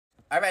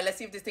All right, let's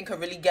see if this thing can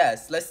really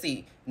guess. Let's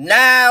see.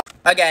 Now,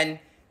 again.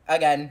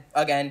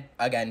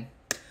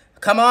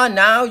 Come on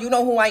now, you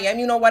know who I am,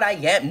 you know what I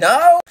am.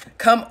 No!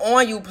 Come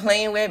on, you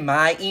playing with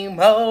my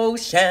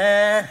emotion.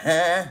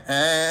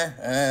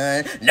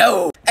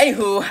 No!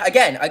 Anywho,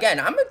 again,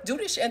 I'm gonna do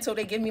this shit until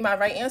they give me my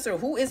right answer.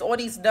 Who is all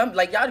these dumb,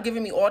 like, y'all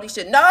giving me all this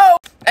shit? No!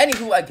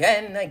 Anywho,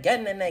 again.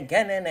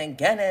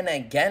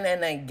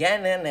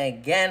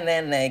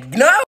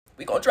 No!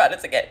 We gonna try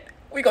this again.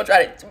 We gonna try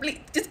it. Please,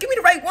 just give me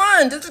the right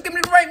one. Just give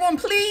me the right one,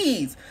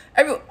 please.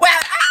 Everyone, wow!